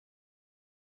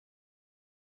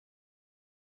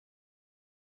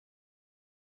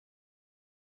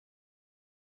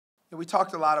We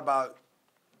talked a lot about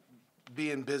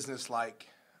being businesslike.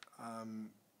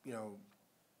 You know,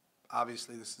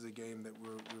 obviously this is a game that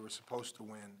we were supposed to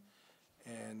win,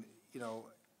 and you know,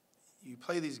 you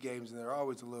play these games and they're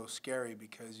always a little scary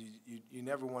because you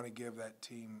never want to give that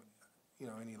team, you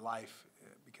know, any life,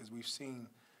 because we've seen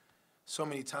so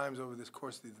many times over this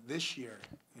course of this year,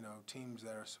 you know, teams that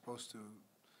are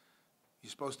you're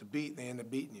supposed to beat, they end up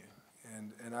beating you.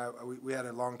 And we had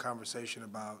a long conversation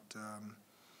about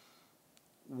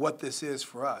what this is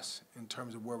for us in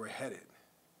terms of where we're headed.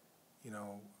 You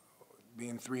know,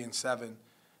 being 3-7,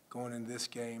 going into this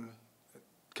game,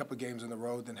 a couple of games on the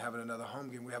road, then having another home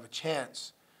game, we have a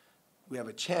chance. We have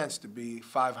a chance to be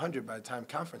 500 by the time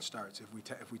conference starts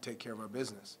if we take care of our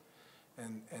business.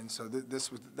 And so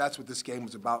that's what this game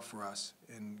was about for us,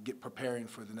 and preparing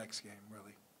for the next game,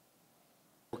 really.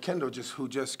 Well, Kendall, who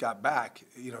just got back,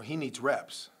 you know, he needs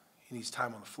reps. He needs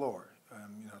time on the floor.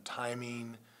 You know,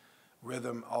 timing,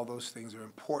 rhythm, all those things are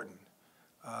important.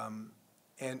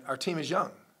 And our team is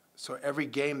young. So every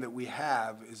game that we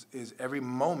have is every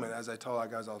moment, as I tell our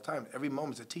guys all the time, every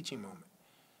moment is a teaching moment.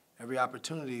 Every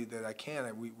opportunity that I can,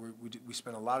 we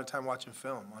spend a lot of time watching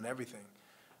film on everything.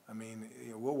 I mean,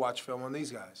 you know, we'll watch film on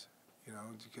these guys, you know,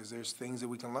 because there's things that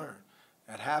we can learn.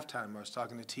 At halftime, I was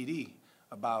talking to TD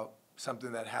about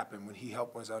something that happened when he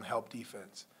was on help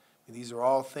defense. And these are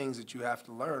all things that you have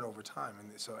to learn over time.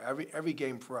 And so every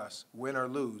game for us, win or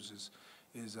lose,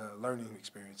 is learning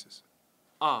experiences.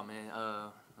 Oh, man,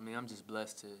 I mean, I'm just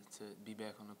blessed to be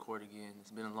back on the court again.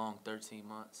 It's been a long 13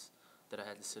 months that I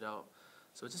had to sit out.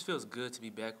 So it just feels good to be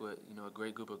back with, you know, a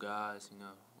great group of guys, you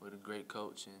know, with a great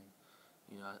coach. And,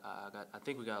 you know, I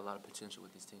think we got a lot of potential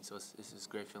with this team. So it's just a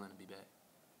great feeling to be back.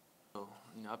 So,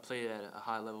 you know, I played at a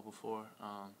high level before.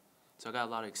 So I got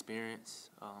a lot of experience.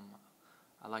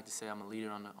 I like to say I'm a leader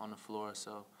on the floor.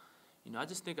 So, you know, I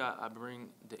just think I bring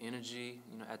the energy,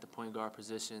 you know, at the point guard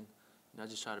position. You know, I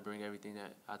just try to bring everything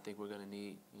that I think we're going to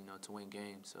need, you know, to win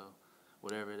games. So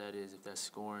whatever that is, if that's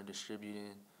scoring,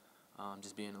 distributing,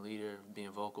 just being a leader, being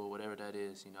vocal, whatever that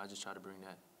is, you know, I just try to bring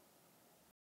that.